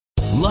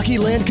Lucky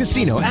Land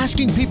Casino,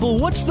 asking people,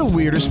 what's the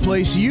weirdest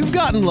place you've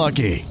gotten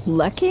lucky?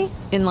 Lucky?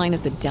 In line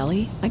at the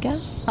deli, I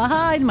guess?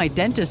 Aha, in my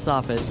dentist's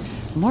office.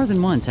 More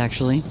than once,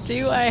 actually.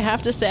 Do I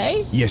have to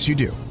say? Yes, you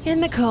do.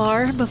 In the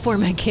car before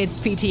my kids'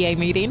 PTA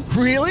meeting.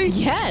 Really?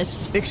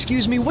 Yes.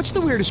 Excuse me, what's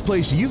the weirdest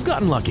place you've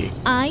gotten lucky?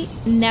 I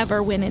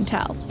never win and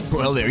tell.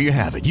 Well, there you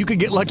have it. You can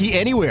get lucky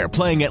anywhere,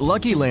 playing at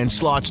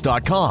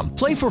LuckyLandSlots.com.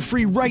 Play for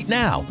free right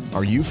now.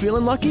 Are you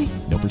feeling lucky?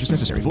 No purchase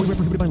necessary. Void where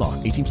prohibited by law.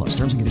 18 plus.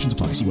 Terms and conditions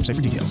apply. See website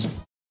for details.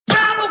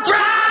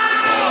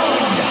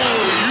 Battleground!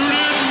 You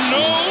didn't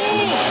know?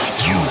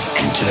 You've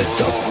entered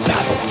the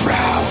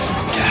battleground.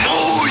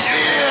 Oh,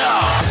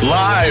 yeah!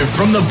 Live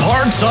from the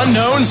Parts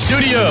Unknown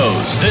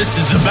Studios, this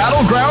is the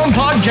Battleground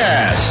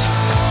Podcast.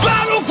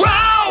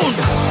 Battleground!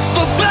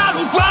 The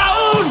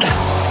battleground!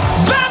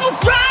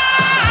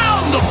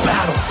 Battleground! The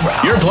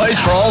battleground! Your place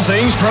for all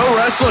things pro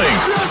wrestling.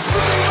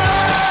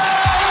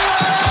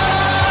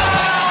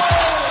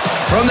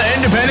 From the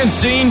independent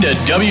scene to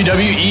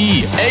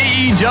WWE,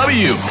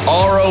 AEW,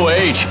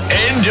 ROH,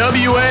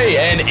 NWA,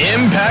 and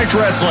Impact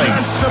Wrestling.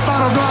 That's the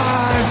bottom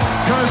line,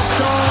 'cause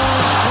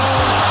Stone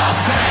Cold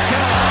sets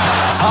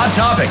up. Hot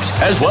topics,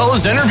 as well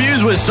as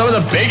interviews with some of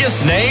the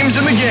biggest names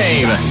in the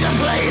game.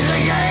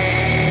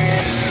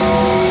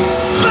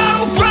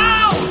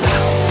 Battleground!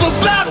 The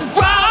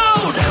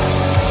battleground!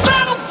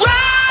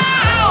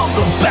 Battleground!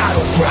 The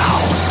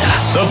battleground!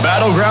 The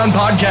Battleground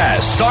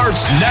Podcast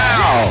starts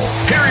now.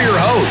 Here are your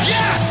hosts.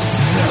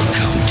 Yes!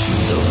 Welcome to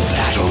the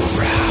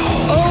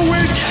battleground. Oh,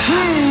 it's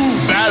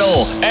true!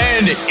 Battle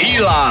and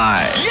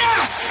Eli.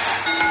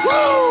 Yes!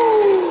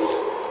 Woo!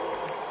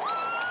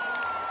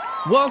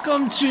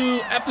 Welcome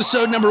to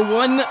episode number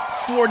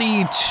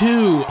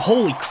 142.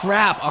 Holy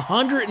crap,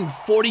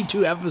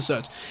 142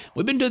 episodes.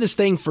 We've been doing this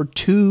thing for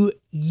 2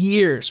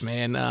 years,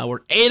 man.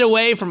 We're 8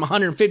 away from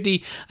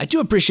 150. I do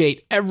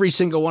appreciate every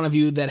single one of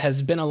you that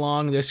has been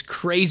along this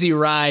crazy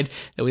ride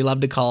that we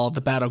love to call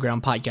the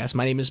Battleground Podcast.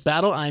 My name is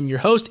Battle. I'm your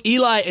host.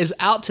 Eli is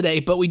out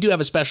today, but we do have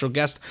a special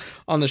guest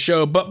on the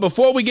show. But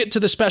before we get to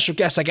the special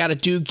guest, I got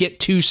to get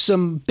to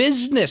some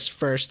business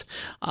first.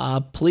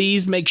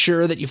 Please make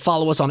sure that you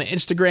follow us on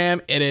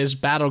Instagram. It is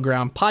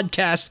Battleground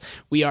Podcast.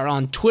 We are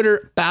on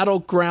Twitter,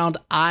 Battleground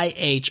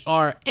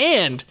IHR,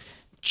 and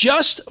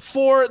just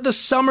for the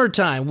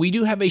summertime, we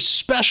do have a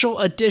special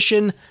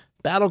edition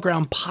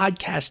Battleground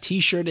Podcast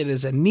t-shirt. It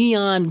is a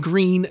neon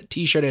green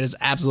t-shirt. It is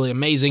absolutely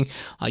amazing.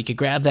 You can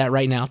grab that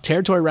right now.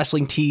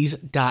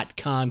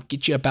 TerritoryWrestlingTees.com.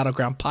 Get you a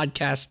Battleground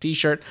Podcast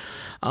t-shirt.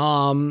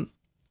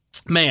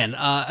 Man,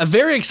 a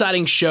very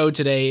exciting show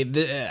today.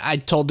 I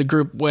told the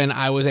group when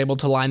I was able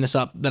to line this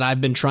up that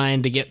I've been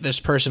trying to get this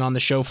person on the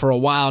show for a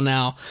while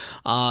now.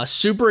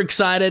 Super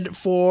excited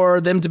for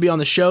them to be on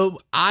the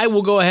show. I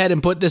will go ahead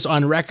and put this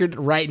on record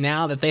right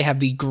now that they have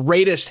the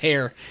greatest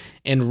hair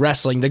in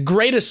wrestling, the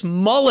greatest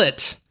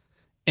mullet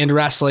in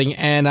wrestling,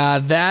 and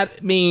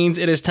that means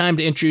it is time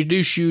to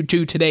introduce you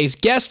to today's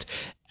guest.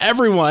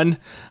 Everyone,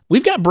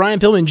 we've got Brian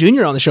Pillman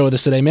Jr. on the show with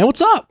us today, man.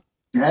 What's up?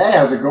 Hey,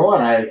 how's it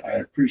going? I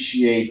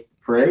appreciate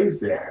praise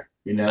there.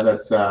 You know,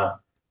 that's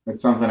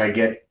something I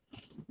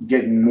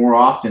getting more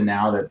often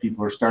now that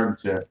people are starting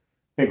to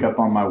pick up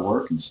on my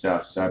work and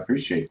stuff. So I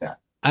appreciate that.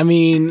 I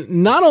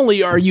mean, not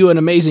only are you an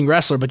amazing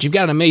wrestler, but you've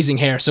got amazing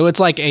hair. So it's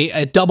like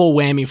a double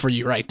whammy for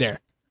you right there.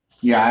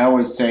 Yeah, I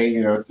always say,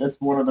 you know, that's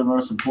one of the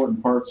most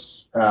important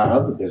parts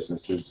of the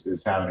business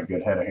is having a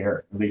good head of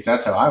hair. At least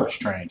that's how I was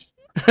trained.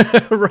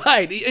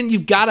 Right, and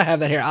you've got to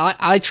have that hair.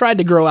 I tried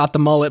to grow out the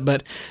mullet,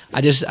 but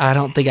I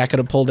don't think I could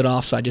have pulled it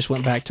off, so I just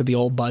went back to the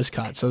old buzz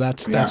cut. So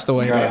that's the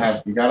way it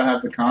is. You got to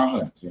have the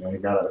confidence. You know,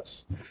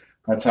 that's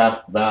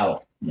half the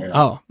battle. You know?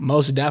 Oh,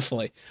 most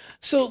definitely.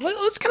 So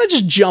let's kind of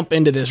just jump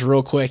into this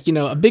real quick. You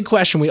know, a big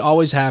question we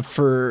always have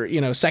for, you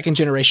know, second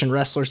generation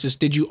wrestlers is,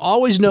 did you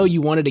always know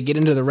you wanted to get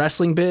into the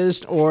wrestling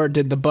biz, or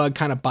did the bug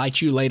kind of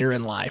bite you later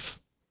in life?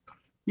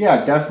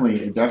 Yeah, it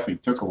definitely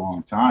took a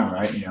long time,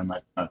 right? You know,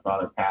 my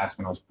father passed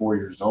when I was 4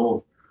 years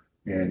old,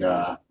 and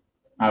I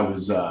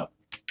was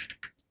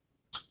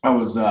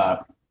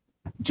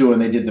doing.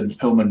 They did the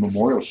Pillman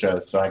Memorial show,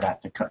 so I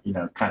got to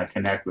kind of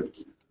connect with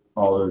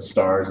all those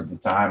stars at the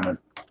time, like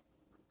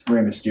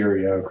Rey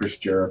Mysterio, Chris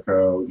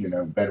Jericho, you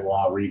know,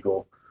 Benoit,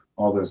 Regal.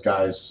 All those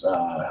guys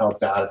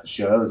helped out at the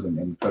shows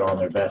and put on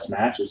their best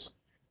matches.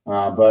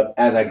 But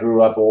as I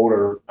grew up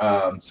older,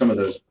 some of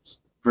those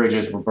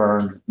bridges were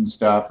burned and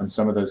stuff, and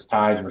some of those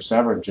ties were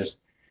severed just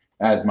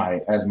as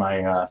my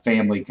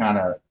family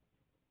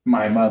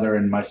my mother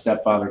and my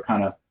stepfather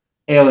kind of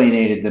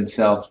alienated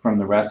themselves from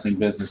the wrestling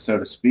business, so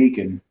to speak,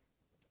 and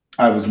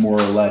I was more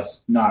or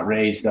less not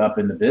raised up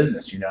in the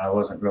business. You know, I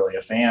wasn't really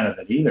a fan of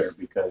it either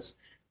because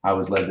I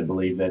was led to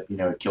believe that, you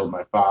know, it killed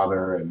my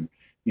father and,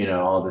 you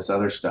know, all this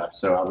other stuff.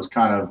 So I was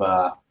kind of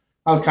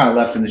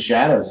left in the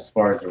shadows as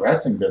far as the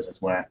wrestling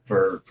business went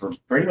for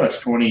pretty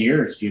much 20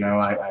 years. You know,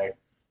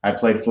 I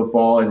played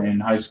football in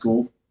high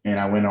school, and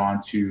I went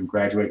on to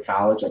graduate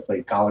college. I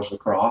played college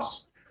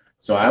lacrosse.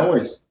 So I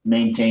always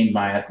maintained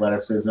my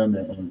athleticism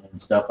and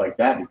stuff like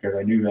that because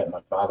I knew that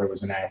my father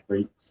was an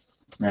athlete,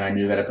 and I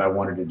knew that if I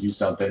wanted to do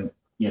something,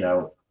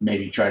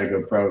 maybe try to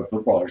go pro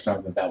football or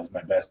something. That was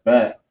my best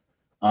bet.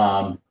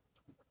 But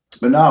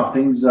no,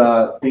 things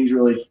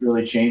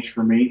really changed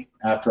for me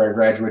after I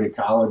graduated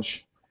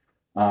college.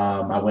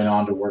 I went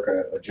on to work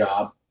a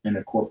job in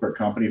a corporate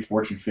company,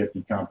 Fortune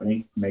 50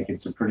 company, making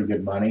some pretty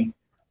good money,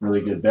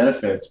 really good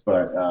benefits.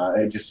 But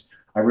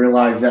I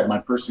realized that my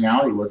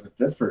personality wasn't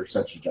fit for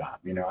such a job.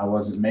 I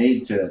wasn't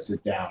made to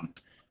sit down.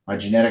 My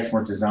genetics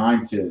weren't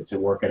designed to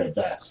work at a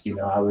desk.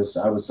 I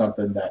was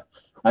something that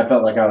I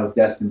felt like I was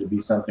destined to be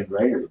something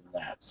greater than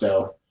that.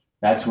 So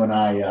that's when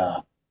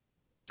at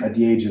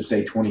the age of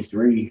say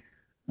 23,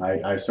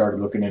 I started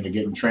looking into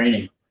getting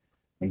training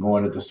and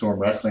going to the Storm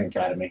Wrestling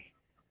Academy.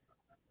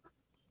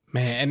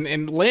 Man,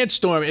 and Lance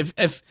Storm,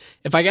 if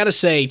I gotta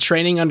say,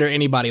 training under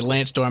anybody,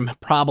 Lance Storm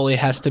probably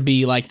has to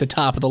be like the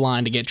top of the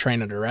line to get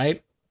trained under,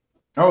 right?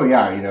 Oh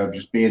yeah,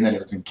 just being that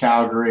it was in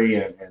Calgary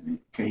and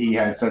he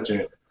had such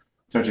a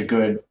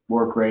good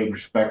work rate and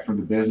respect for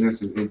the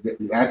business.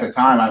 At the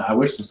time, I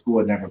wish the school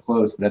had never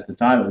closed, but at the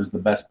time, it was the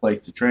best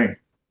place to train.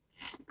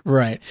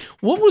 Right.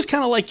 What was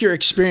kind of like your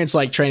experience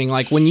like training?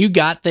 Like when you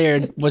got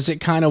there, was it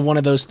kind of one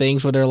of those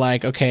things where they're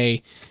like,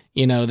 okay,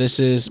 this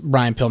is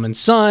Brian Pillman's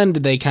son?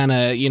 Did they kind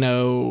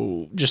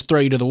of, just throw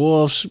you to the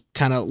wolves,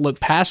 kind of look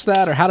past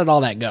that, or how did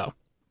all that go?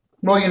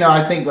 Well,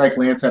 I think like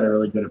Lance had a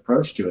really good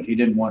approach to it. He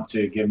didn't want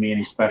to give me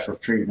any special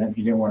treatment.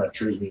 He didn't want to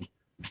treat me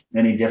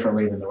any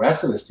differently than the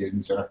rest of the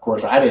students. And of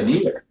course, I didn't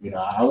either.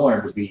 I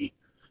wanted to be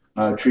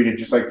treated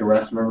just like the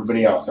rest of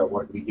everybody else. I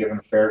wanted to be given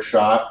a fair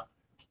shot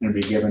and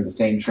be given the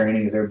same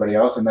training as everybody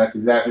else. And that's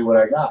exactly what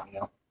I got.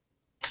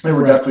 There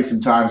were definitely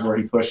some times where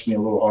he pushed me a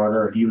little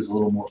harder and he was a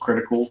little more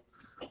critical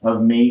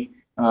of me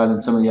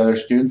than some of the other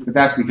students, but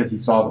that's because he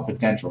saw the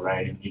potential,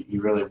 right? And he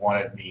really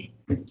wanted me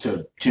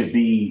to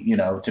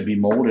be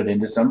molded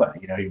into somebody.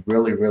 He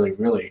really, really,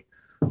 really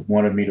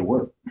wanted me to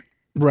work.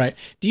 Right.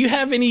 Do you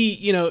have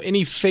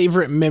any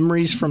favorite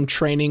memories from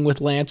training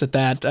with Lance at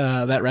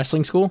that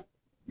wrestling school?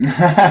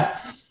 Yeah,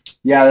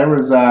 there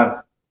was.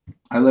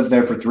 I lived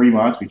there for 3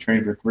 months. We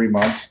trained for 3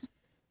 months.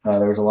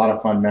 There was a lot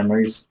of fun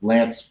memories.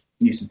 Lance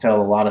used to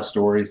tell a lot of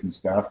stories and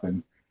stuff,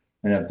 and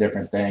of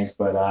different things.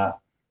 But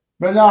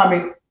no, I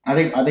mean, I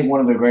think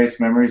one of the greatest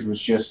memories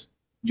was just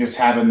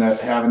having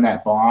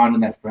that bond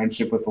and that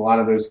friendship with a lot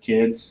of those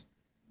kids.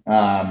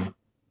 I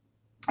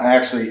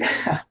actually,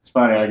 it's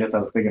funny. I guess I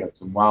was thinking of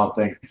some wild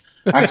things.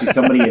 Actually,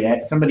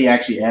 somebody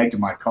actually egged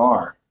my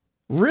car.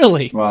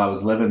 Really? While I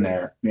was living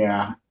there.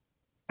 Yeah,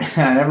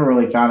 I never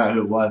really found out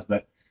who it was,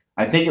 but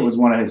I think it was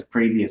one of his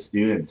previous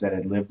students that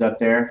had lived up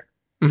there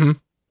and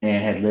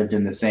had lived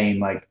in the same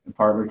like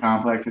apartment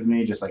complex as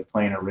me, just like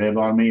playing a rib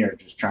on me or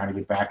just trying to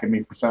get back at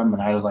me for something.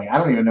 And I was like, I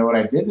don't even know what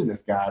I did to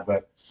this guy,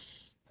 but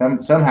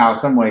somehow,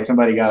 some way,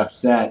 somebody got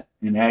upset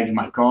and egged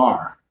my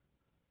car.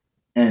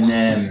 And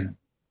then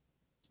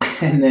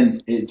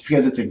it's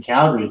because it's in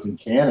Calgary, it's in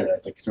Canada,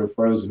 it's like sort of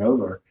frozen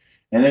over,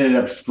 and it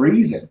ended up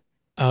freezing.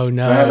 Oh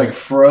no! So I had like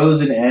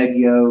frozen egg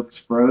yolks,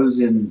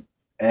 frozen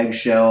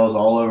eggshells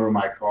all over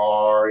my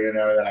car.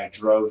 That I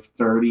drove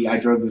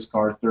this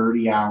car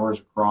 30 hours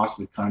across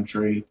the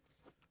country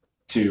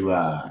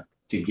to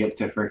get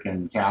to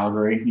freaking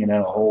Calgary.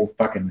 A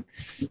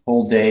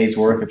whole day's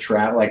worth of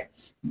travel.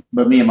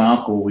 But me and my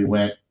uncle,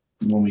 when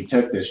we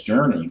took this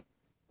journey,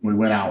 we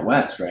went out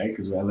west, right?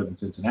 Because I live in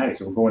Cincinnati,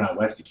 so we're going out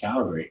west to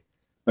Calgary.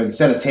 But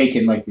instead of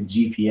taking like the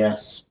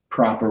GPS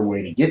proper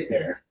way to get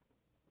there,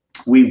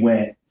 we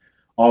went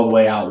all the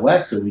way out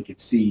west so we could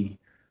see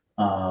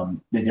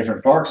the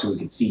different parks, so we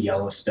could see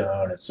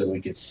Yellowstone, and so we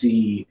could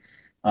see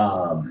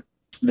the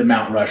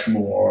Mount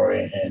Rushmore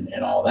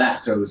and all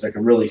that. So it was like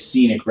a really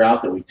scenic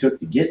route that we took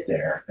to get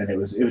there, and it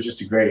was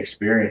just a great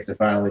experience to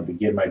finally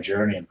begin my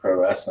journey in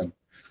pro wrestling.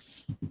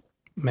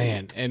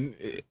 Man, and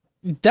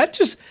that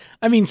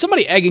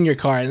somebody egging your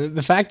car, and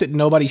the fact that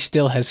nobody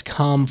still has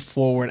come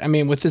forward. I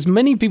mean, with as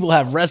many people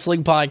have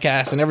wrestling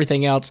podcasts and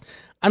everything else,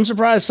 I'm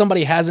surprised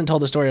somebody hasn't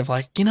told the story of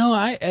like,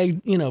 I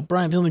egged,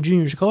 Brian Pillman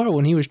Jr.'s car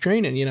when he was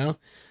training,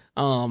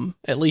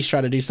 at least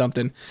try to do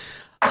something.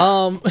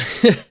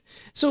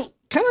 So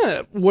kind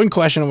of one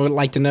question I would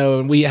like to know,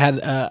 and we had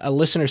a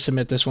listener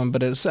submit this one,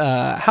 but it's,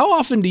 how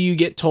often do you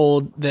get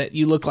told that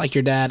you look like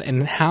your dad,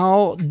 and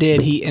how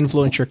did he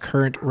influence your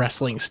current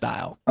wrestling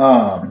style?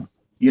 I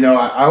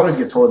always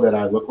get told that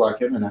I look like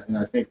him, and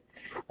I think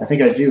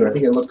I do. I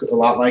think I look a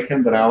lot like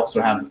him, but I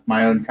also have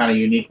my own kind of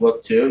unique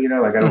look too.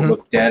 I don't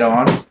look dead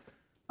on,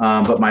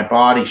 but my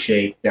body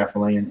shape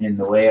definitely, and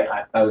the way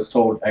I was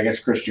told, I guess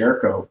Chris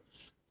Jericho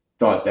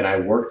thought that I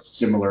worked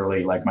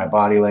similarly, like my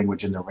body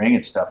language in the ring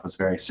and stuff was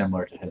very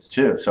similar to his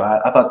too. So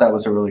I thought that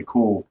was a really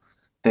cool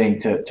thing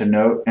to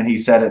note. And he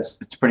said it's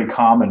pretty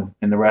common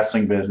in the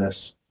wrestling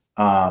business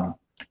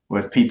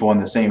with people in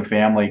the same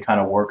family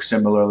kind of work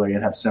similarly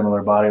and have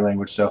similar body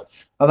language. So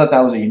I thought that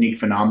was a unique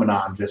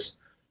phenomenon just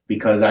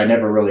because I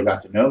never really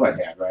got to know my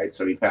dad, right?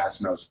 So he passed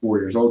when I was 4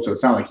 years old. So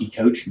it's not like he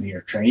coached me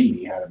or trained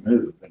me how to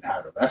move and how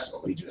to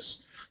wrestle.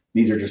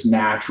 These are just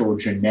natural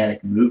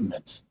genetic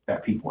movements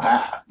that people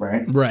have,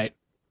 right? Right.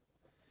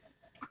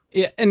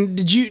 Yeah, and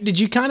did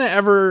you kind of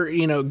ever,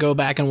 go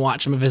back and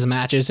watch some of his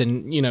matches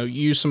and,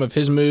 use some of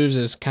his moves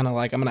as kind of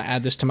like, I'm going to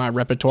add this to my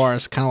repertoire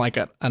as kind of like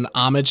an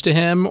homage to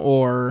him,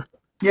 or?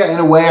 Yeah, in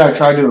a way, I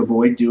tried to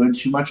avoid doing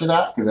too much of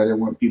that because I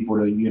didn't want people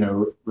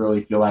to,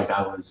 really feel like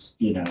I was,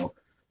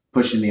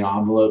 pushing the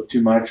envelope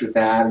too much with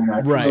that. And I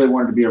really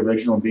wanted to be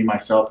original and be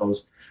myself.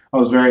 I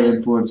was very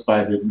influenced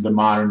by the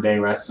modern day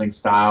wrestling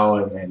style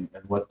and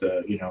what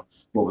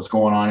what was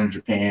going on in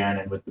Japan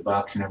and with the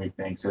Bucks and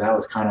everything. So that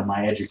was kind of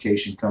my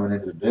education coming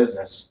into the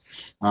business.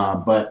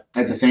 But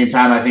at the same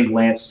time, I think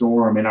Lance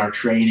Storm in our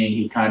training,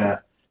 he kind of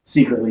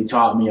secretly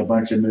taught me a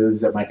bunch of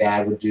moves that my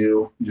dad would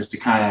do just to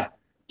kind of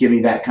give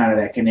me that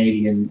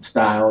Canadian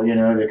style,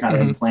 to kind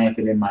of implant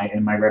it in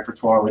my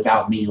repertoire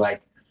without me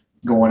like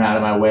going out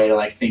of my way to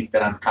like think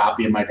that I'm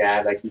copying my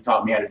dad. Like he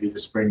taught me how to do the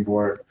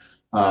springboard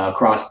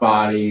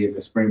crossbody,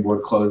 the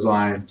springboard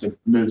clothesline, and some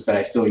moves that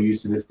I still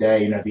use to this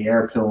day, the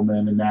air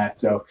Pillman and that.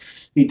 So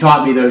he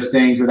taught me those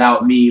things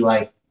without me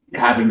like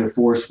having to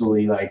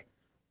forcefully like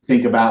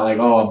think about like,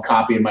 oh, I'm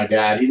copying my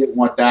dad. He didn't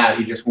want that.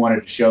 He just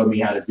wanted to show me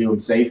how to do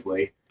them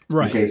safely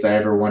in case I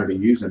ever wanted to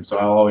use them. So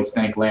I always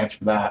thank Lance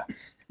for that.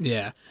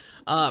 Yeah.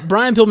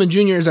 Brian Pillman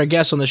Jr. is our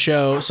guest on the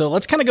show. So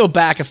let's kind of go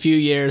back a few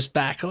years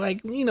back,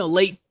 like,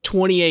 late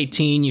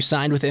 2018, you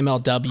signed with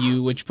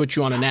MLW, which put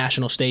you on a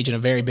national stage in a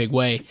very big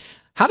way.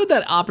 How did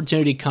that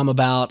opportunity come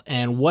about,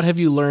 and what have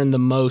you learned the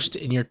most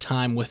in your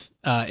time with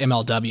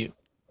MLW?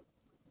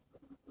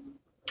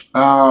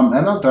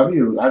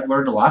 MLW, I've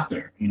learned a lot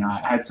there.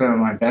 I had some of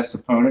my best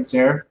opponents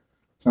there,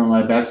 some of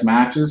my best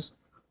matches.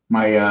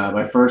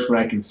 My first, what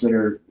I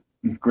consider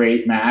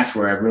great match,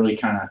 where I really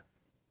kind of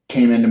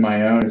came into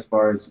my own as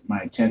far as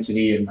my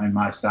intensity and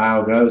my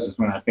style goes, is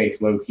when I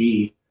faced Low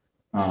Key.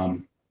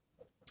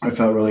 I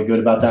felt really good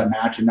about that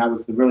match, and that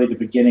was really the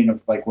beginning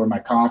of like where my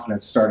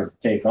confidence started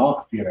to take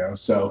off.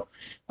 So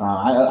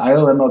I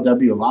owe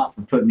MLW a lot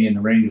for putting me in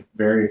the ring with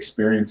very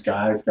experienced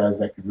guys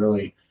that could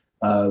really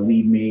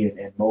lead me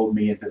and mold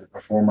me into the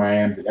performer I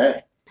am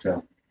today.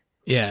 So.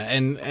 Yeah,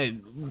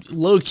 and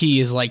Low Key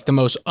is like the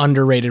most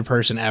underrated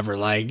person ever.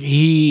 Like,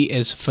 he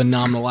is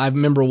phenomenal. I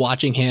remember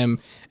watching him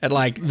at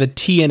like the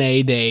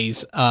TNA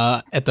days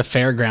at the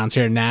fairgrounds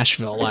here in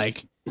Nashville.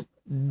 Like,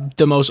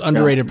 the most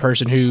underrated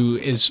person who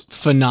is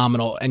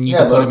phenomenal, and you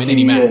can put him in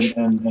any match.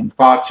 And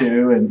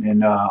Fatu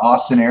and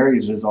Austin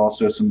Aries is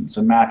also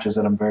some matches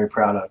that I'm very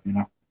proud of.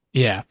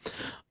 Yeah.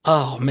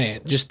 Oh,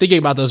 man, just thinking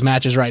about those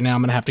matches right now,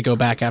 I'm going to have to go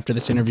back after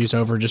this interview's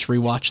over, just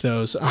rewatch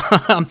those.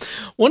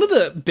 One of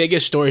the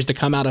biggest stories to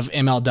come out of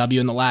MLW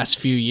in the last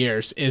few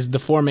years is the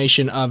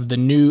formation of the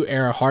New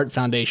Era Heart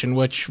Foundation,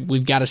 which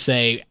we've got to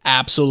say,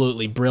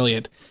 absolutely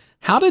brilliant.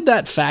 How did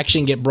that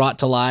faction get brought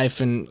to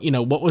life, and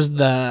what was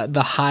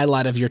the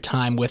highlight of your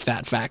time with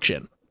that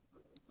faction?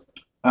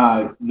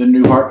 The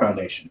New Heart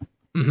Foundation.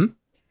 Mm-hmm.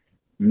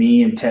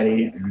 Me and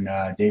Teddy and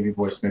Davey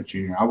Boy Smith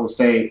Jr. I will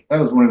say that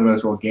was one of the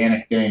most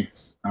organic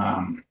things.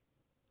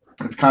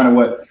 It's kind of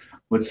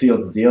what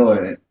sealed the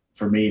deal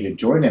for me to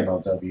join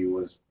MLW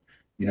was,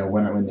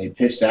 when they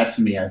pitched that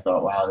to me, I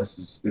thought, wow, this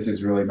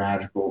is really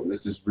magical.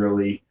 This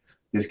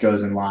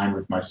goes in line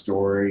with my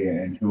story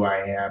and who I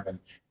am,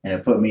 and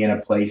it put me in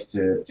a place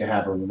to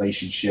have a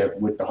relationship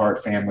with the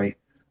Hart family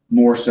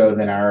more so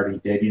than I already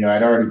did.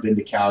 I'd already been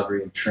to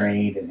Calgary and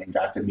trained and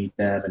got to meet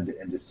them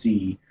and to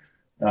see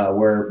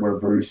where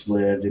Bruce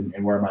lived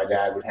and where my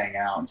dad would hang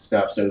out and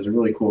stuff. So it was a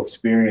really cool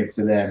experience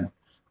to then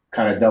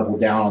kind of double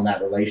down on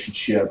that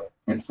relationship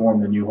and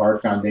form the New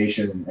Heart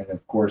Foundation. And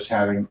of course,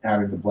 having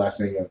the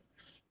blessing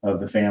of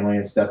the family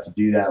and stuff to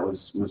do that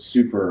was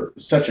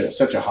such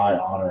a high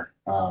honor.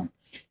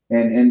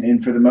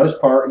 And for the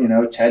most part,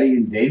 Teddy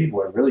and Davey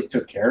Boy really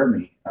took care of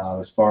me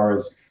as far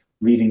as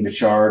leading the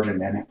charge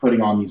and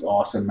putting on these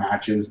awesome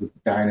matches with the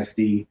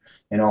Dynasty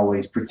and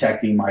always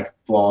protecting my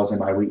flaws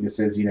and my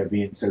weaknesses,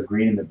 being so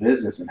green in the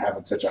business and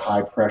having such a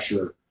high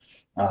pressure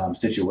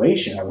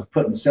situation. I was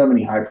put in so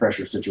many high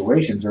pressure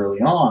situations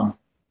early on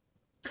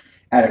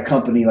at a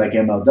company like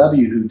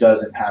MLW, who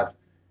doesn't have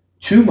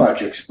too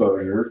much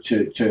exposure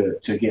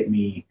to get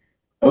me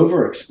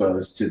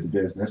overexposed to the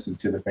business and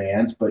to the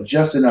fans, but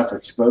just enough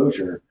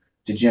exposure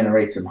to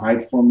generate some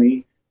hype for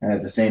me, and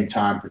at the same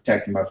time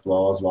protecting my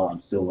flaws while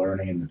I'm still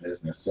learning in the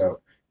business. So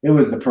it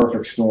was the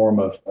perfect storm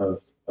of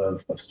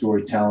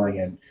storytelling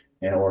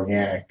and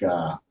organic,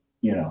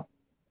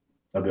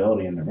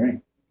 ability in the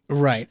ring.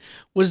 Right.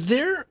 Was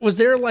there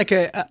like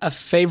a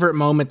favorite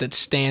moment that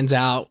stands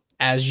out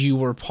as you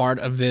were part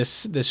of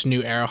this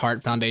New Era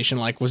Heart Foundation?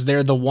 Like, was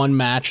there the one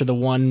match or the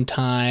one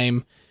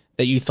time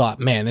that you thought,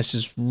 man, this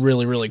is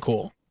really, really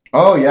cool?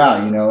 Oh yeah.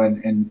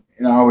 And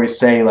I always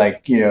say,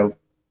 like,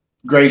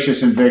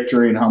 gracious in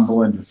victory and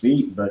humble in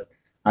defeat. But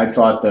I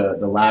thought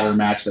the ladder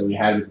match that we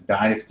had with the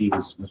Dynasty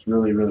was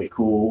really, really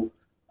cool,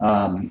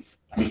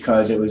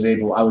 because I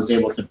was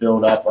able to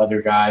build up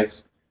other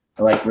guys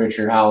like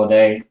Richard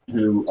Holiday,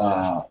 who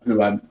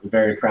I'm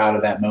very proud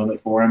of that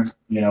moment for him.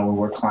 When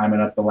we're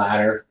climbing up the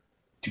ladder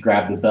to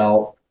grab the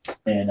belt,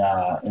 and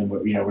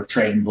we're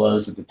trading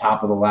blows at the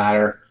top of the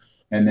ladder.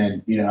 And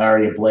then,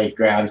 Aria Blake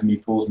grabs me,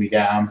 pulls me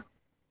down,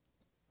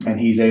 and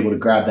he's able to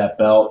grab that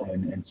belt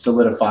and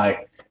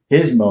solidify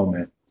his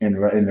moment in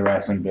the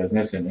wrestling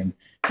business and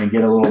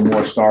get a little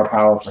more star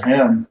power for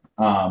him.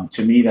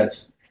 To me,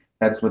 that's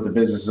what the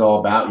business is all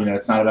about.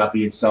 It's not about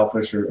being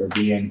selfish or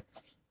being,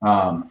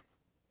 trying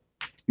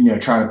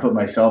to put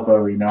myself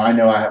over. I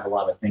know I have a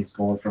lot of things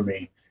going for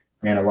me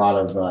and a lot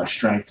of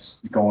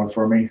strengths going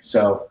for me.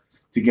 So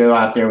to go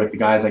out there with the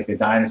guys like the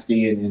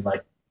Dynasty and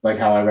like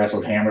how I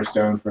wrestled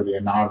Hammerstone for the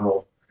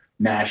inaugural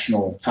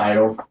national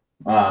title,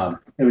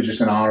 it was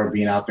just an honor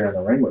being out there in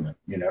the ring with him,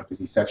 because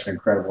he's such an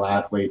incredible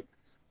athlete,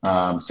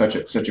 such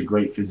a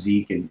great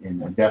physique,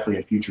 and definitely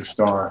a future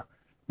star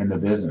in the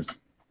business.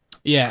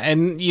 Yeah,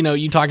 and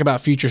you talk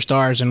about future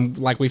stars, and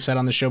like we've said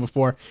on the show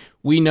before,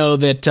 we know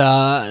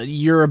that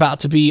you're about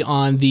to be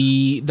on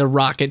the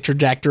rocket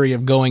trajectory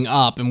of going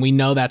up, and we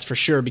know that's for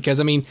sure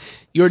because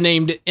you're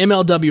named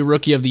MLW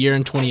Rookie of the Year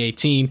in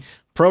 2018,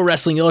 Pro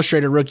Wrestling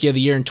Illustrated Rookie of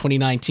the Year in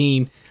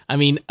 2019.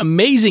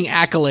 Amazing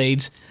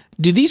accolades.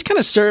 Do these kind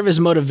of serve as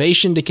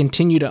motivation to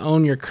continue to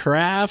own your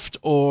craft,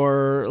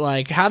 or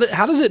how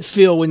does it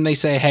feel when they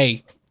say,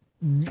 "Hey,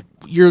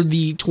 you're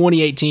the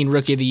 2018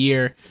 Rookie of the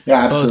Year,"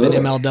 both in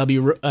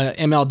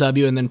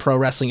MLW and then Pro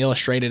Wrestling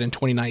Illustrated in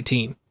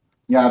 2019?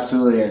 Yeah,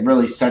 absolutely. It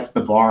really sets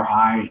the bar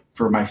high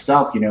for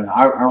myself.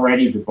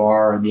 Already the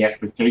bar and the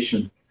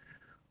expectation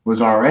was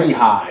already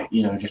high.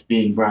 Just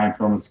being Brian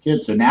Pillman's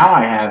kid. So now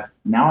I have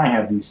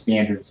these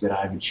standards that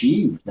I've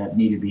achieved that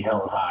need to be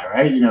held high,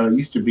 right? It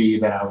used to be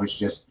that I was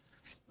just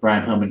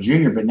Brian Pillman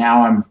Jr., but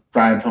now I'm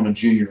Brian Pillman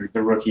Jr.,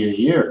 the Rookie of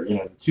the Year,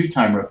 the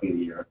 2-time Rookie of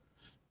the Year.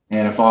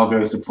 And if all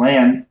goes to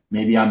plan,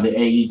 maybe I'm the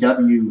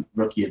AEW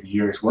Rookie of the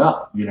Year as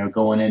well.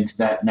 Going into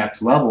that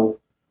next level,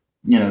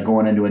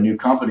 going into a new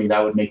company,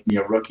 that would make me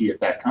a rookie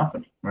at that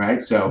company,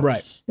 right? So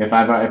right. If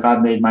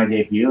I've made my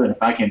debut and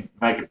if I can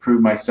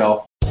prove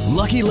myself.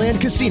 Lucky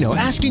Land Casino,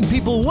 asking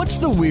people, what's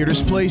the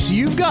weirdest place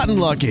you've gotten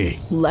lucky?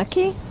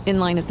 Lucky? In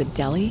line at the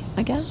deli,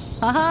 I guess?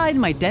 Aha, in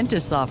my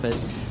dentist's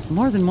office.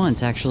 More than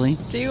once, actually.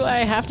 Do I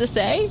have to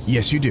say?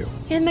 Yes, you do.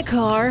 In the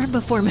car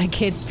before my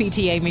kids'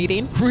 PTA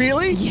meeting.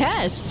 Really?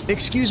 Yes.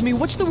 Excuse me,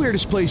 what's the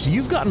weirdest place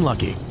you've gotten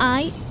lucky?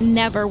 I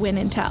never win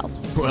and tell.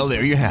 Well,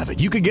 there you have it.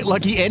 You can get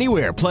lucky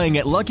anywhere, playing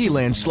at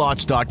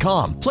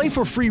LuckyLandSlots.com. Play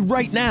for free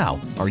right now.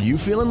 Are you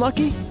feeling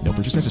lucky? No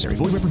purchase necessary.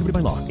 Void where prohibited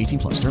by law.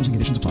 18+. Terms and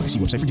conditions apply. See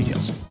website for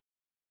details.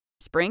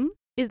 Spring?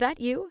 Is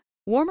that you?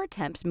 Warmer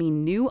temps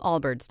mean new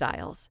Allbirds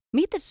styles.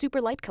 Meet the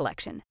Super Light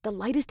Collection, the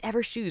lightest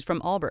ever shoes from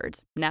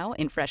Allbirds, now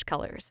in fresh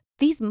colors.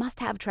 These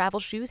must-have travel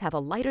shoes have a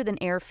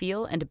lighter-than-air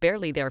feel and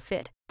barely their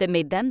fit that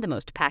made them the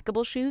most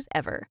packable shoes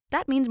ever.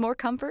 That means more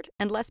comfort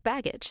and less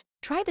baggage.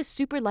 Try the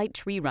Super Light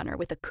Tree Runner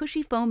with a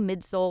cushy foam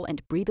midsole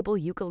and breathable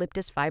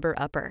eucalyptus fiber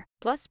upper.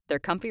 Plus, they're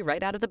comfy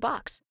right out of the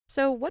box.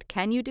 So what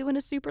can you do in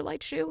a super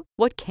light shoe?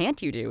 What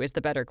can't you do is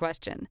the better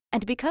question.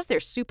 And because they're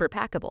super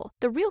packable,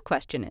 the real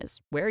question is,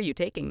 where are you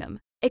taking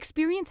them?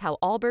 Experience how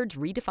Allbirds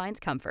redefines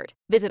comfort.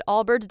 Visit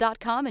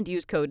allbirds.com and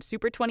use code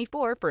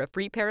SUPER24 for a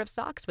free pair of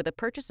socks with a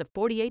purchase of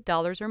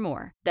 $48 or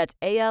more. That's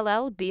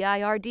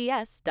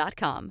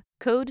ALLBIRDS.com.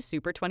 Code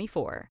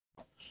SUPER24.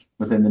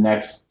 Within the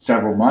next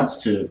several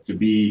months to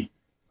be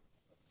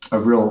a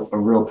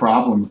real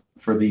problem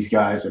for these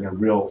guys and a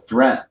real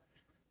threat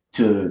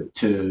to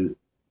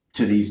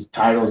these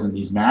titles and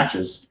these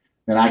matches,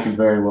 then I could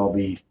very well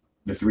be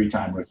the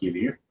 3-time Rookie of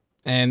the Year.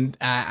 And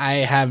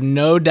I have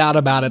no doubt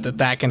about it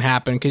that can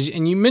happen.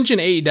 And you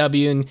mentioned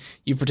AEW, and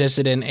you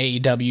participated in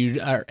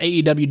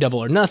AEW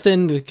Double or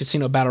Nothing, the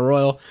Casino Battle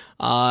Royal.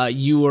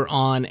 You were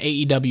on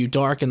AEW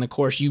Dark, and of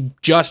course, you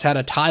just had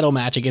a title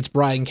match against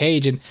Brian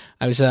Cage. And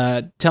I was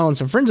telling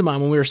some friends of mine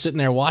when we were sitting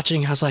there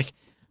watching, I was like,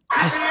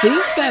 I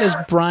think that is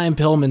Brian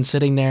Pillman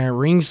sitting there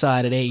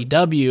ringside at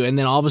AEW. And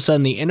then all of a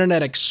sudden, the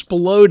internet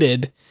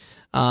exploded.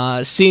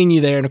 Seeing you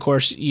there, and of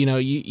course,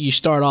 you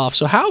start off.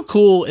 So how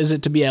cool is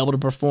it to be able to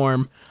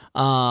perform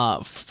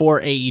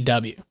for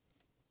AEW?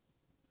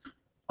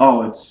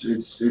 Oh,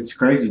 it's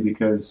crazy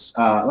because,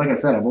 like I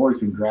said, I've always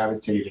been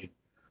gravitated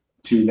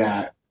to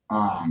that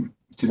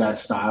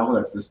style.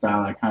 That's the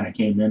style I kind of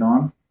came in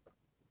on,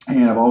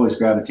 and I've always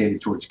gravitated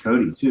towards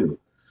Cody too,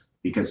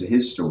 because of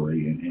his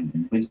story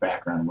and his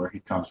background, where he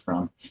comes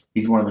from.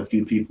 He's one of the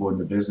few people in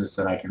the business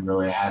that I can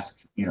really ask,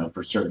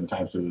 for certain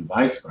types of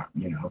advice from,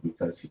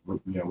 because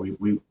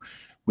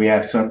we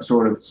have some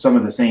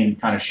of the same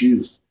kind of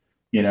shoes,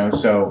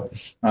 So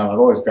I've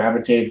always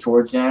gravitated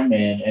towards them,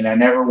 and I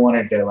never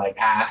wanted to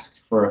ask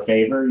for a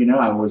favor.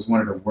 I always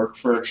wanted to work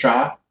for a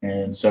shot,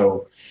 and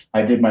so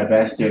I did my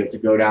best to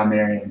go down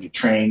there and to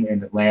train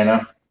in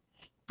Atlanta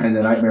and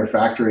the Nightmare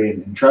Factory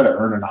and try to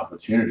earn an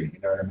opportunity. You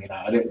know what I mean?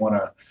 I didn't want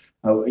to.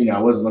 I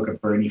wasn't looking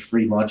for any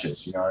free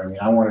lunches. You know what I mean?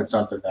 I wanted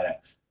something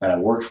that I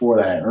worked for,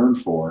 that I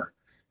earned for,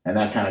 and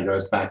that kind of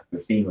goes back to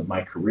the theme of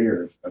my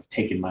career of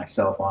taking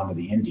myself onto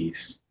the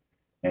indies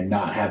and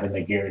not having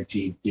a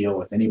guaranteed deal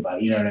with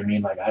anybody. You know what I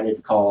mean? I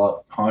didn't call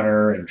up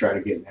Hunter and try to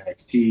get an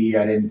NXT.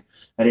 I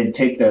didn't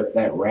take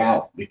that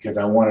route because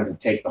I wanted to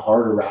take the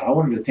harder route. I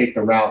wanted to take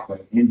the route that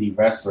an indie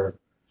wrestler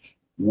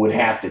would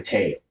have to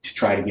take to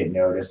try to get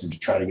noticed and to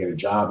try to get a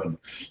job.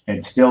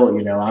 And still,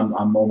 you know,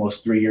 I'm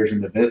almost 3 years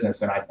in the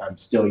business, and I'm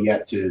still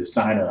yet to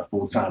sign a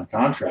full-time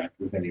contract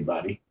with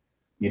anybody,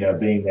 you know,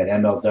 being that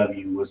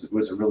MLW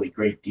was a really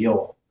great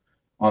deal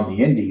on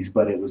the indies,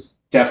 but it was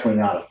definitely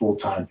not a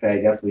full-time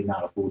pay, definitely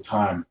not a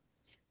full-time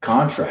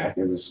contract.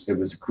 It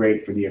was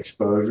great for the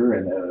exposure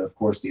and of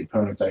course the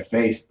opponents I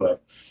faced.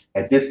 But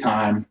at this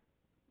time,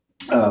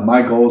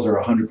 my goals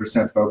are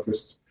 100%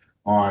 focused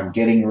on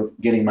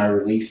getting my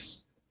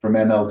release from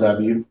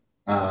MLW.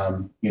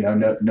 You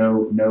know,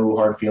 no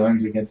hard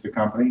feelings against the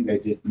company. They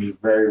did me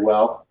very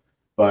well,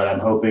 but I'm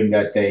hoping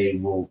that they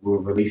will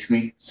release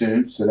me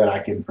soon so that I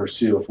can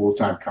pursue a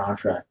full-time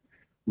contract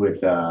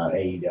with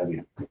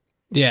AEW.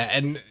 Yeah,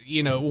 and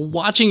you know,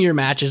 watching your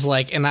matches,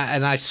 like, and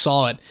I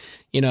saw it,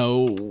 you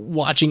know,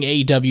 watching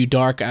AEW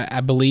Dark,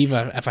 I believe,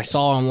 if I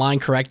saw online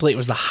correctly, it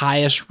was the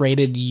highest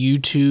rated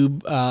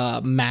YouTube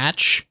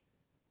match,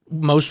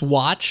 most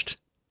watched,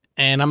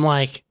 and I'm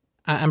like,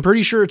 I'm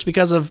pretty sure it's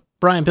because of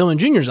Brian Pillman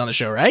Jr.'s on the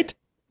show, right?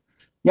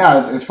 Yeah,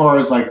 as far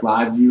as like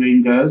live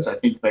viewing goes, I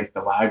think like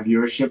the live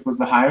viewership was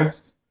the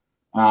highest.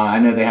 I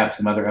know they have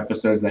some other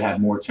episodes that have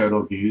more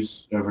total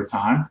views over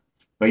time,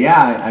 but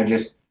yeah,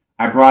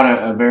 I brought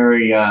a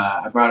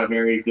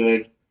very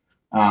good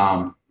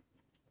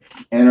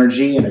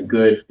energy and a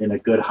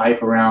good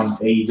hype around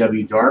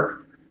AEW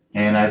Dark.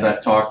 And as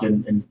I've talked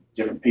in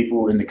different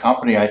people in the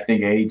company, I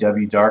think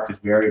AEW Dark is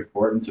very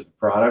important to the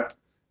product.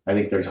 I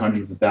think there's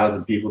hundreds of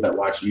thousands of people that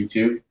watch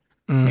YouTube,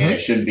 and it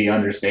shouldn't be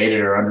understated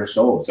or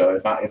undersold. So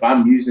if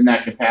I'm using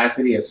that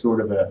capacity as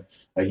sort of a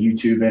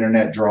YouTube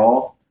internet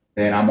draw,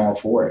 then I'm all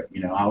for it.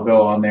 You know, I'll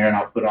go on there and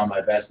I'll put on my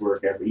best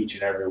work each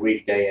and every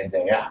week, day in,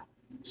 day out.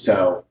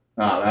 So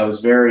I was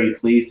very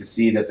pleased to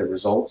see that the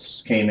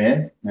results came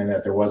in and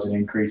that there was an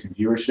increase in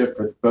viewership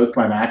for both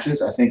my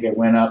matches. I think it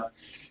went up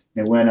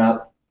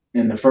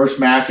in the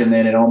first match, and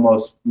then it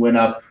almost went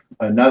up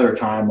another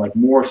time, like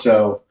more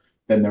so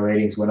than the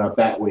ratings went up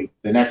that week,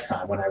 the next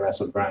time when I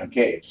wrestled Brian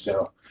Cage.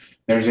 So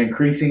there's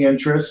increasing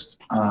interest.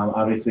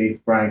 Obviously,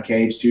 Brian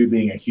Cage, too,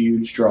 being a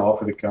huge draw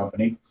for the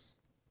company,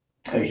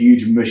 a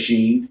huge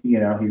machine. You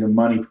know, he's a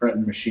money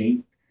printing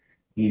machine.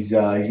 He's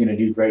going to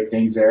do great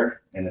things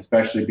there, and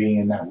especially being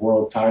in that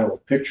world title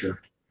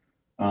picture,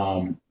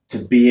 to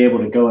be able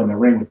to go in the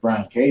ring with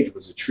Brian Cage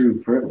was a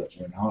true privilege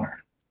and an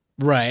honor.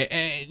 Right.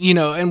 And, you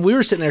know, and we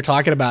were sitting there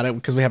talking about it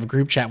because we have a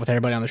group chat with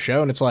everybody on the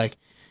show, and it's like,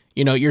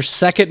 you know, your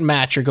second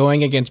match, you're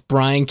going against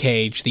Brian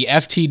Cage, the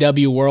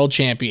FTW World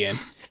Champion.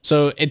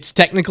 So it's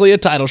technically a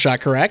title shot,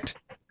 correct?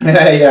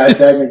 Yeah, it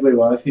technically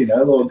was, you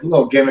know, a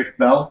little gimmick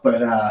belt,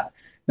 but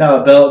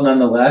no, a belt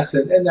nonetheless.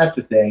 And that's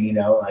the thing, you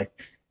know, like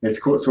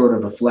it's sort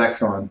of a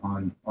flex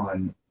on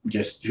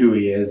just who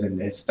he is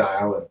and his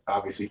style. And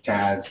obviously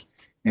Taz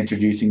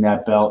introducing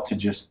that belt to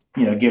just,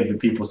 you know, give the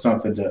people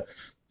something to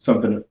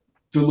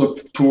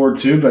look toward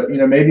to. But, you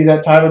know, maybe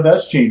that title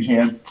does change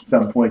hands at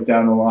some point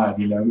down the line,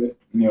 you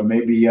know,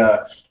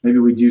 maybe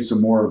we do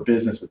some more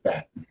business with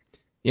that.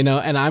 You know,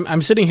 and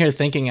I'm sitting here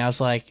thinking, I was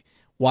like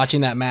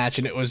watching that match,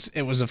 and it was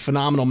a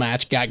phenomenal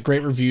match, got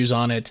great reviews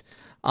on it.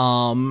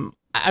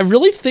 I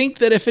really think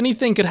that if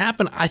anything could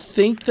happen, I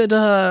think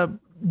that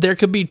there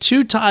could be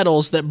two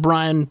titles that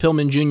Brian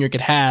Pillman Jr.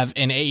 could have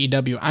in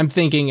AEW. I'm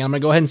thinking, I'm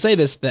going to go ahead and say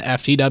this, the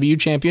FTW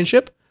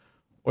Championship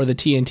or the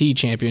TNT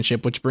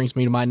Championship, which brings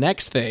me to my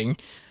next thing.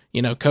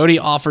 You know, Cody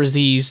offers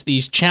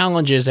these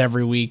challenges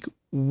every week.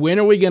 When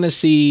are we going to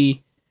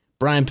see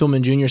Brian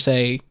Pillman Jr.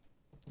 say,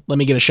 let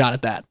me get a shot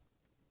at that?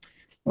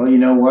 Well, you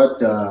know what?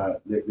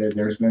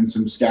 There's been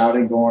some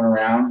scouting going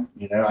around.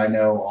 You know, I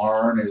know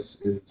Arn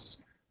is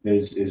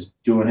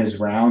doing his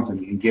rounds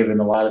and giving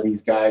a lot of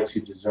these guys who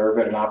deserve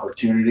it an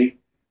opportunity.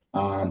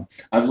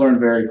 I've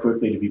learned very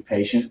quickly to be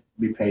patient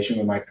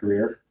with my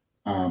career.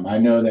 I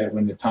know that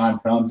when the time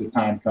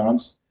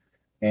comes,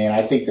 and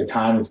I think the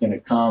time is going to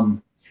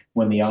come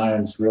when the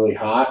iron's really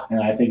hot,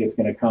 and I think it's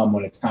going to come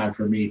when it's time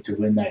for me to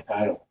win that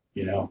title.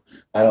 You know,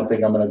 I don't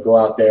think I'm going to go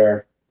out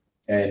there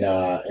and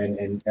I'm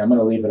going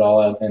to leave it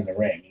all out in the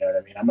ring. You know what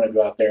I mean? I'm going to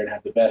go out there and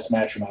have the best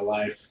match of my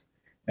life,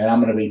 and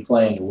I'm going to be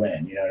playing to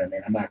win. You know what I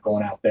mean? I'm not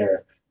going out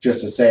there just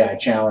to say I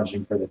challenged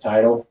him for the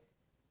title.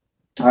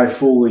 I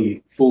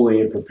fully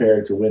am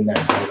prepared to win that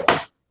title.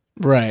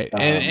 Right.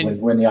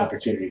 When the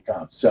opportunity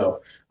comes.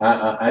 So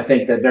I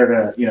think that they're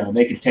going to, you know,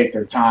 they can take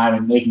their time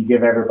and they can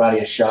give everybody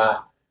a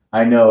shot.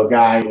 I know a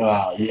guy,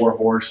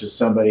 Warhorse, is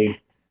somebody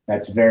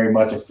that's very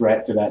much a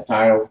threat to that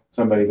title,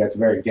 somebody that's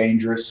very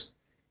dangerous.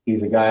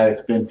 He's a guy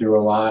that's been through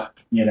a lot.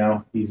 You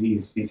know,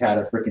 he's had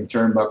a freaking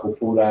turnbuckle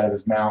pulled out of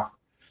his mouth.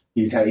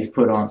 He's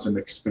put on some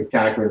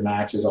spectacular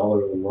matches all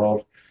over the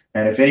world.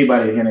 And if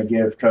anybody's going to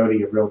give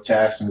Cody a real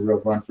test and a real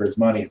run for his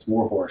money, it's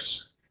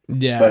Warhorse.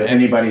 Yeah. But if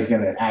anybody's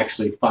going to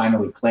actually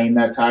finally claim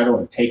that title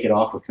and take it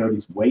off of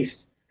Cody's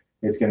waist,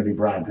 it's going to be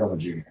Brian Pillman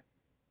Jr.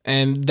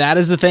 And that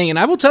is the thing. And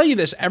I will tell you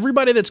this,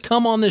 everybody that's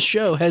come on this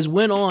show has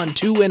went on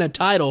to win a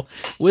title,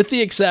 with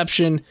the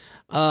exception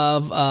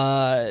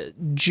of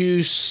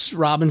Juice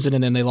Robinson,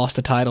 and then they lost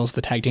the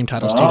tag team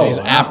titles 2 days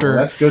after.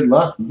 That's good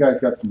luck. You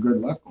guys got some good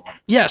luck.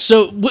 Yeah,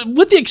 so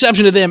with the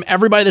exception of them,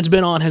 everybody that's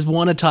been on has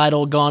won a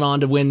title, gone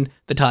on to win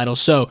the title.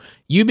 So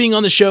you being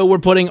on the show, we're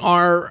putting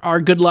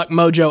our good luck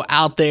mojo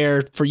out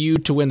there for you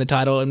to win the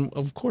title, and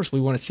of course we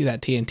want to see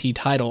that TNT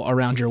title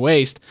around your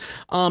waist.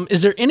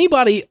 Is there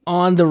anybody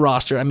on the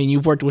roster? I mean,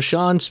 you've worked with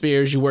Shawn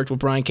Spears, you worked with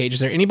Brian Cage. Is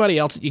there anybody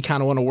else that you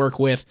kind of want to work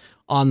with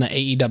on the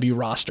AEW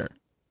roster?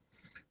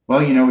 Well,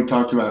 we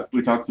talked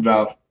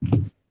about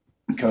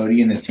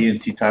Cody and the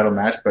TNT title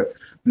match, but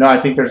no, I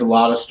think there's a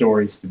lot of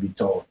stories to be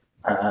told.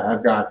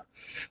 I've got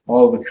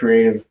all the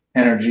creative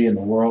energy in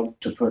the world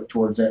to put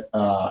towards it.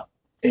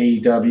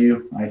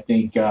 AEW. I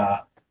think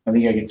I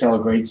could tell a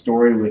great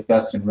story with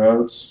Dustin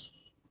Rhodes.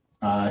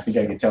 I think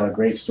I could tell a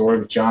great story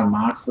with Jon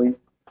Moxley,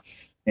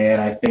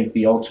 and I think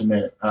the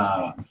ultimate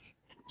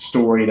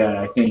story that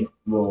I think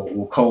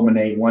will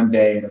culminate one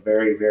day in a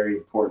very, very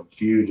important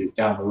feud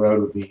down the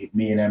road would be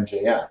me and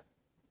MJF.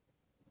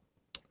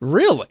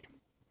 Really?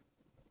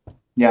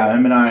 Yeah,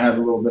 him and I have a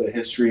little bit of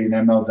history in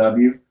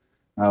MLW.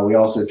 We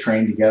also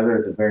trained together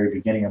at the very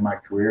beginning of my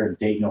career in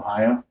Dayton,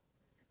 Ohio,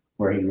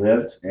 where he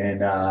lived.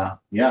 And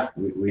we have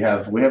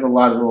a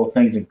lot of little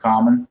things in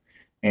common.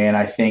 And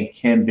I think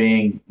him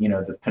being,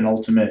 the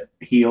penultimate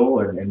heel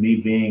and me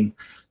being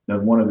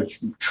one of the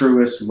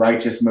truest,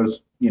 righteous,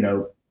 most,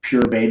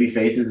 pure baby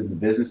faces in the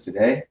business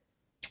today,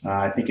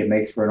 I think it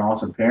makes for an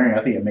awesome pairing.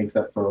 I think it makes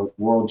up for a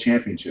world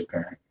championship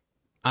pairing.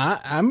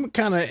 I'm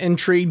kind of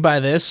intrigued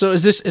by this. So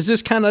is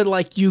this kind of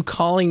like you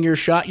calling your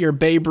shot, your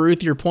Babe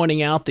Ruth? You're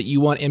pointing out that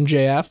you want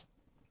MJF?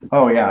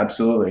 Oh yeah,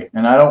 absolutely.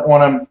 And I don't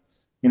want him.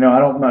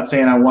 I'm not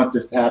saying I want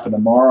this to happen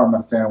tomorrow. I'm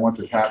not saying I want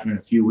this to happen in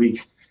a few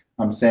weeks.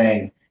 I'm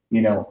saying,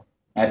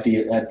 at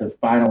the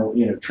final,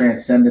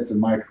 transcendence of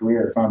my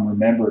career, if I'm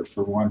remembered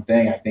for one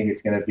thing, I think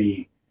it's going to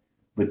be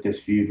with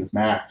this feud with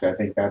Max. I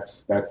think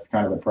that's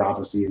kind of the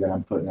prophecy that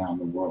I'm putting out in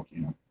the world.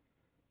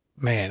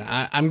 Man,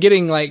 I'm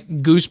getting like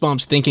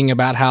goosebumps thinking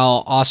about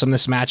how awesome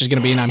this match is going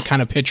to be, and I'm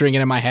kind of picturing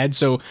it in my head.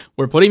 So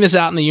we're putting this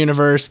out in the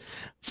universe.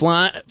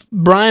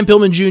 Brian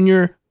Pillman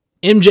Jr.,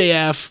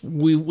 MJF,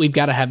 we've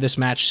got to have this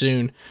match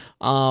soon.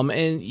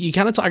 And you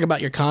kind of talk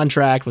about your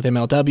contract with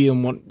MLW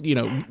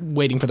and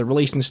waiting for the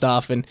release and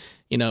stuff, and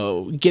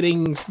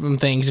getting from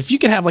things. If you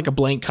could have like a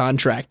blank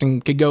contract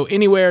and could go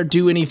anywhere,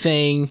 do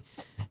anything,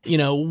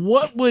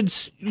 what would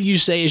you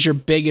say is your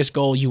biggest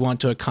goal you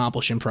want to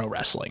accomplish in pro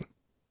wrestling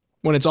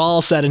when it's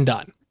all said and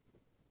done?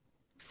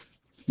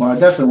 Well, I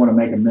definitely want to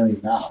make $1 million.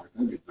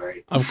 That'd be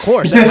great. Of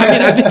course.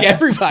 I think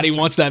everybody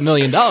wants that $1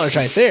 million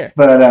right there.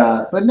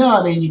 But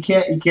no, you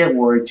can't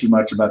worry too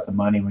much about the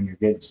money when you're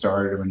getting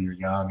started or when you're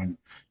young, and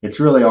it's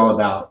really all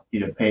about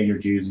paying your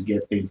dues and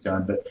get things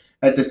done. But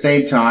at the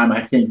same time,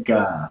 I think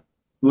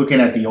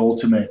looking at the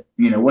ultimate,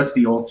 what's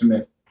the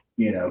ultimate,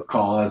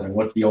 cause and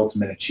what's the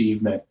ultimate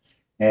achievement.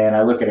 And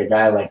I look at a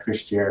guy like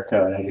Chris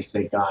Jericho, and I just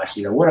think, gosh,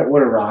 what a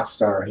rock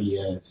star he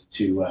is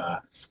to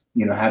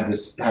have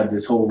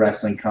this whole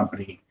wrestling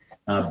company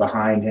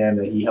behind him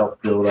that he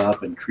helped build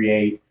up and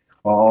create,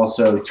 while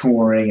also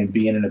touring and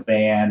being in a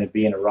band and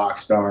being a rock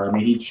star.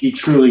 He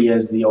truly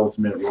is the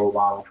ultimate role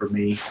model for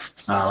me.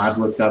 I've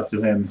looked up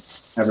to him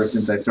ever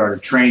since I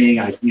started training.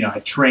 I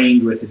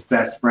trained with his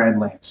best friend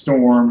Lance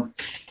Storm,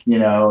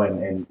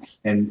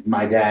 and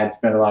my dad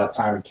spent a lot of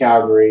time in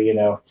Calgary,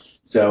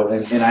 So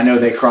and I know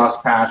they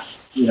crossed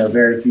paths,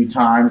 very few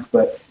times,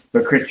 but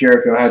Chris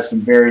Jericho had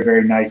some very,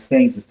 very nice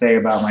things to say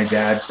about my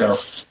dad. So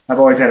I've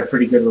always had a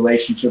pretty good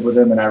relationship with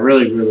him, and I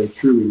really, really,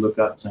 truly look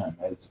up to him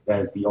as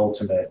the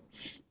ultimate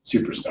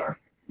superstar.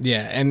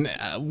 Yeah, and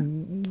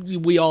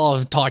we all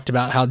have talked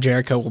about how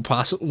Jericho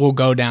will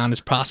go down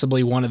as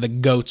possibly one of the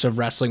GOATs of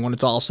wrestling when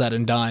it's all said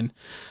and done.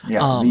 Yeah,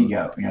 the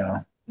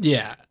GOAT,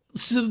 Yeah.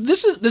 So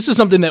this is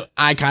something that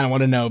I kind of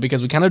want to know,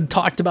 because we kind of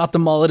talked about the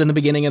mullet in the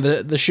beginning of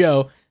the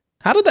show.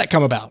 How did that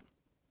come about?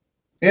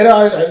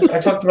 I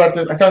talked about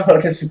this. I talk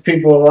about this with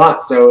people a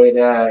lot. So it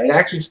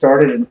actually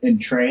started in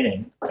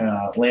training.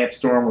 Lance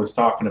Storm was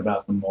talking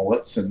about the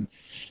mullets and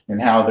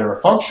how they're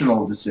a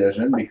functional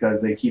decision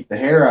because they keep the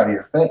hair out of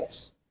your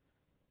face.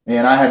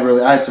 And I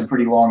had some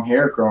pretty long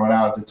hair growing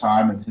out at the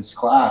time in his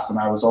class, and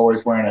I was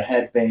always wearing a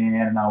headband,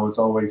 and I was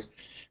always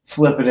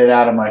flipping it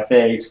out of my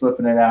face,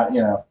 flipping it out,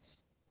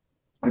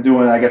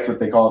 doing, I guess, what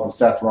they call it, the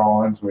Seth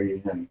Rollins, where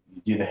you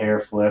do the hair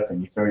flip and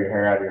you throw your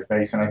hair out of your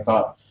face. And I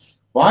thought,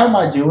 why am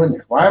I doing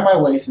this? Why am I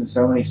wasting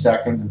so many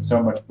seconds and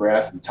so much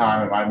breath and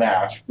time in my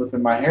match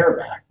flipping my hair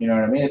back? You know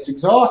what I mean? It's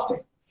exhausting.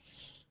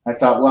 I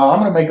thought, well, I'm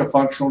going to make a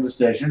functional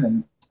decision,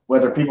 and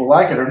whether people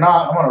like it or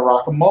not, I'm going to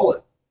rock a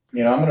mullet. I'm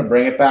going to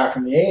bring it back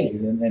from the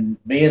 80s. And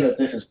being that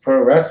this is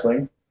pro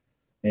wrestling,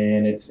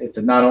 and it's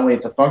not only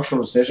it's a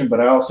functional decision, but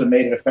I also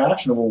made it a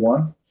fashionable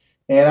one.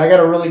 And I got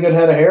a really good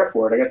head of hair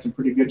for it. I got some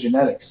pretty good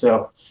genetics.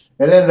 So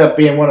it ended up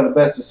being one of the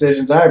best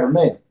decisions I ever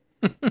made.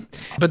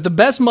 But the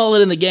best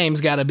mullet in the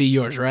game's got to be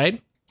yours,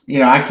 right?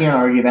 I can't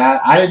argue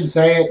that. I didn't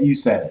say it. You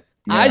said it.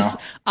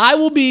 I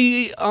will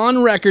be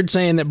on record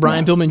saying that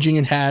Brian Pillman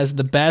Jr. has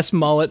the best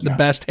mullet, the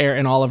best hair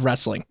in all of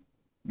wrestling.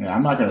 Yeah,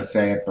 I'm not going to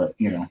say it, but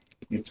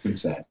it's been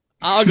said.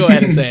 I'll go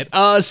ahead and say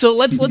it. So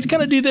let's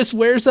kind of do this.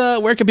 Where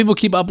can people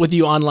keep up with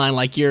you online?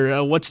 Like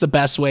what's the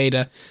best way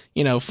to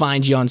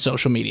find you on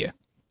social media?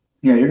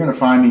 Yeah, you're going to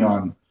find me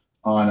on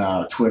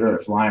Twitter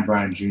at Pillman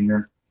Brian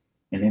Jr.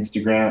 and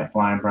Instagram at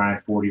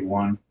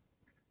PillmanBrian41.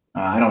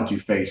 I don't do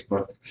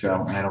Facebook,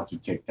 and I don't do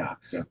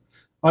TikTok. So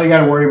all you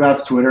got to worry about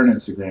is Twitter and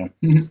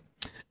Instagram.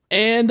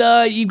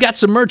 And you've got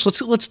some merch.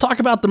 Let's talk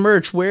about the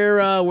merch.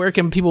 Where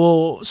can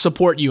people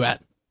support you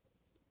at?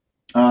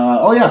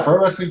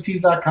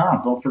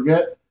 ProWrestlingTees.com. Don't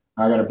forget,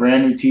 I got a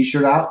brand new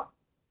T-shirt out.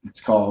 It's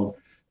called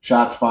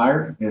Shots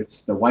Fired.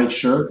 It's the white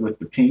shirt with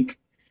the pink.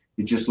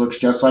 It just looks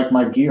just like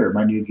my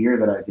new gear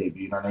that I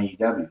debuted on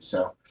AEW.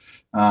 So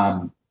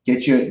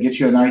get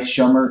you a nice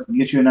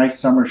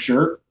summer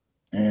shirt,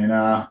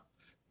 and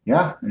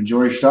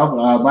enjoy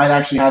yourself. Might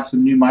actually have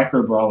some new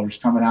micro brawlers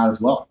coming out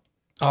as well.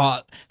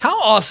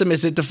 How awesome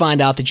is it to find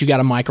out that you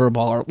got a micro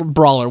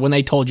brawler when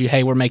they told you,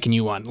 hey, we're making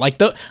you one?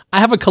 Like I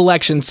have a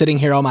collection sitting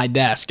here on my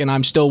desk, and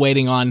I'm still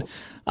waiting on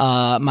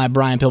my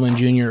Brian Pillman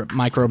Jr.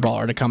 micro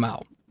brawler to come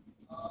out.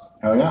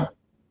 Oh yeah.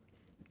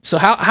 So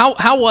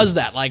how was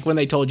that? Like when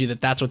they told you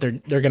that that's what they're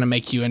going to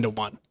make you into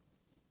one?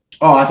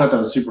 Oh, I thought that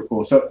was super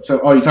cool. So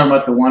you talking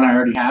about the one I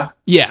already have?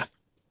 Yeah.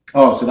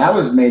 Oh, so that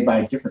was made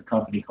by a different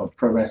company called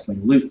Pro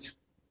Wrestling Loot.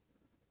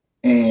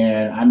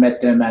 And I met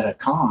them at a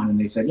con, and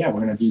they said, yeah, we're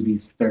going to do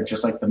these. They're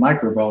just like the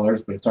micro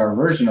brawlers, but it's our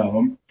version of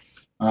them.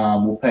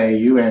 We'll pay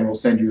you, and we'll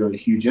send you a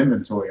huge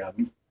inventory of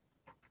them.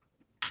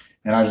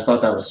 And I just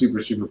thought that was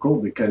super, super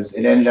cool because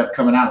it ended up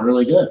coming out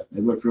really good.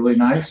 It looked really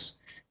nice.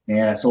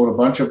 And I sold a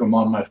bunch of them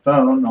on my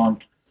phone,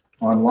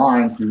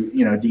 online through,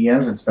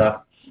 DMs and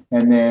stuff.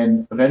 And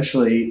then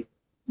eventually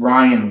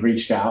Ryan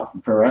reached out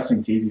from Pro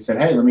Wrestling Tees. He said,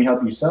 hey, let me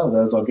help you sell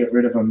those. I'll get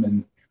rid of them,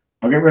 and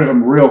I'll get rid of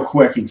them real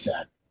quick, he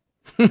said.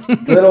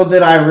 Little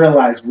did I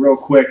realize real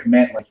quick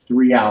meant like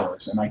 3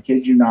 hours. And I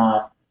kid you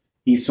not,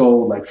 he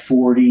sold like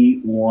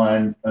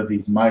 41 of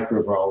these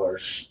micro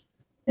brawlers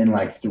in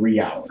like 3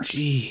 hours.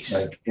 Jeez.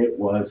 Like it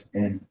was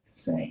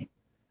insane.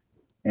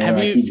 And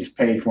he just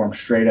paid for them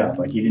straight up.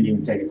 Like he didn't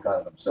even take a cut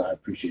of them. So I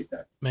appreciate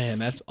that. Man,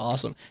 that's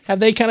awesome. Have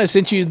they kind of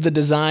sent you the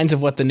designs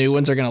of what the new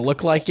ones are going to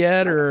look like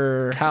yet?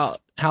 Or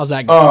how's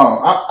that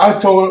going? I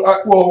told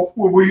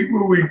when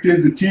we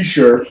did the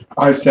T-shirt,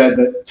 I said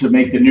that to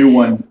make the new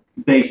one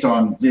based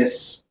on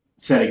this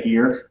set of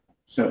gear.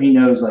 So he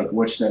knows like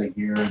which set of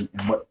gear and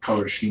what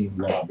color scheme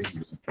that I'll be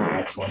using for the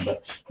next one.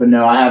 But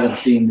no, I haven't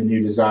seen the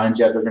new designs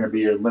yet. They're going to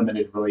be a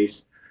limited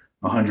release,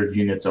 100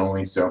 units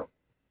only. So.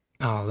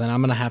 Oh, then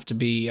I'm going to have to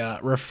be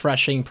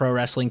refreshing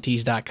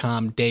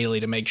ProWrestlingTees.com daily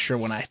to make sure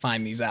when I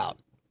find these out.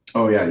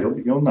 Oh yeah,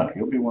 you'll know.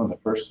 You'll be one of the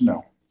first to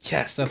know.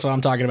 Yes, that's what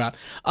I'm talking about.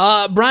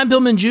 Brian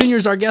Pillman Jr.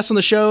 is our guest on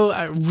the show.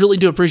 I really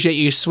do appreciate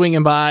you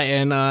swinging by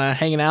and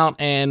hanging out.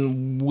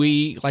 And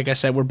like I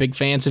said, we're big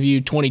fans of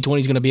you. 2020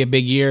 is going to be a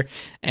big year.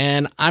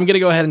 And I'm going to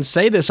go ahead and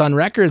say this on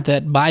record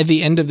that by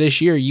the end of this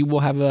year, you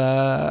will have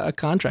a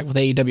contract with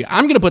AEW.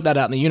 I'm going to put that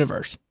out in the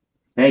universe.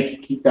 Thank you.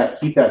 Keep that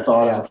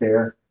thought out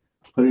there.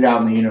 Put it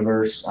out in the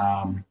universe.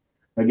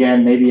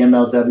 Again, maybe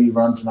MLW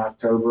runs in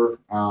October.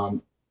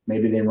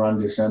 Maybe they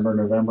run December,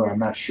 November. I'm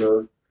not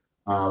sure.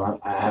 I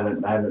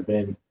haven't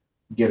been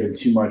given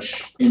too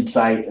much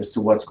insight as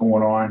to what's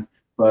going on.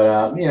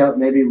 But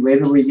maybe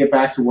we get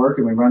back to work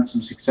and we run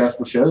some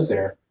successful shows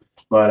there.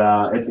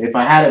 But if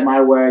I had it my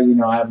way,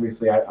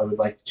 obviously I would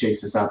like to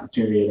chase this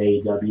opportunity at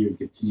AEW and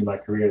continue my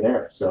career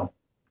there. So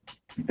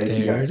thank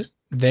you guys.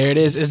 There it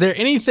is. Is there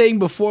anything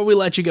before we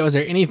let you go? Is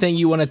there anything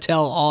you want to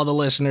tell all the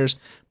listeners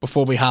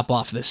before we hop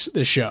off this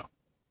show?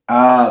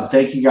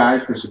 Thank you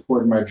guys for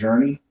supporting my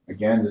journey.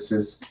 Again, this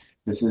is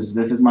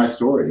my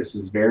story. This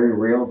is very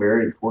real,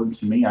 very important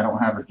to me. I don't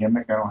have a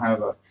gimmick. I don't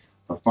have a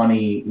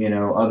funny,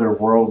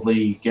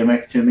 otherworldly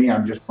gimmick to me.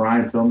 I'm just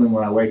Brian Pillman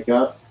when I wake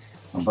up.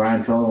 I'm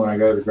Brian Pillman when I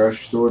go to the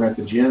grocery store and at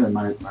the gym, and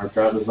my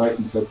driver's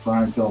license says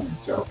Brian Pillman.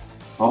 So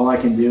all I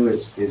can do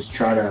is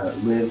try to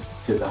live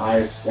to the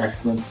highest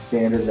excellence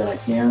standard that I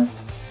can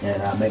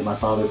and make my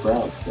father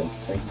proud. So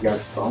thank you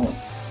guys for calling.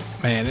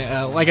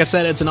 Man, like I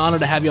said, it's an honor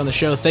to have you on the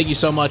show. Thank you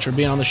so much for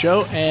being on the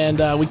show,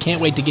 and we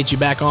can't wait to get you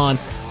back on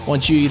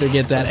once you either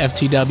get that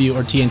FTW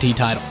or TNT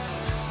title.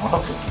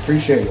 Awesome.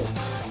 Appreciate it.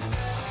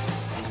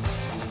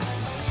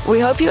 We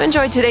hope you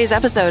enjoyed today's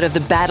episode of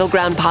the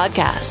Battleground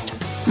Podcast.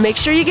 Make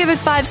sure you give it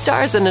 5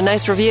 stars and a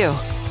nice review.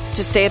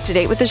 To stay up to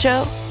date with the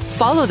show,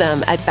 follow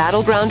them at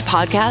Battleground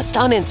Podcast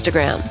on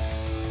Instagram.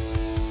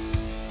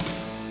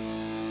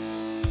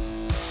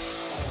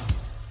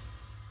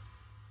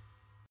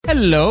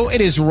 Hello,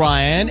 it is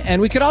Ryan,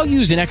 and we could all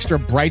use an extra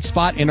bright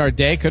spot in our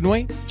day, couldn't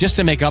we? Just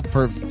to make up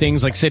for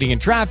things like sitting in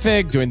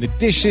traffic, doing the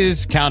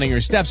dishes, counting your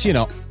steps,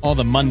 all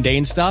the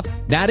mundane stuff.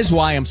 That is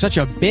why I'm such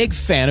a big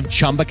fan of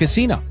Chumba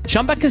Casino.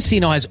 Chumba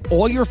Casino has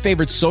all your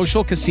favorite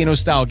social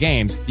casino-style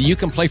games that you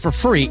can play for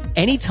free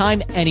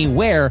anytime,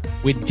 anywhere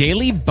with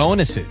daily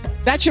bonuses.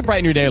 That should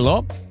brighten your day a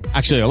little.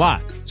 Actually, a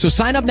lot. So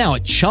sign up now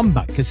at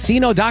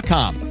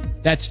ChumbaCasino.com.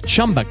 That's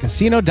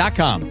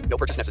ChumbaCasino.com. No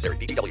purchase necessary.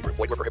 VGW Group.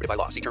 Void where prohibited by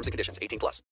law. See terms and conditions. 18+.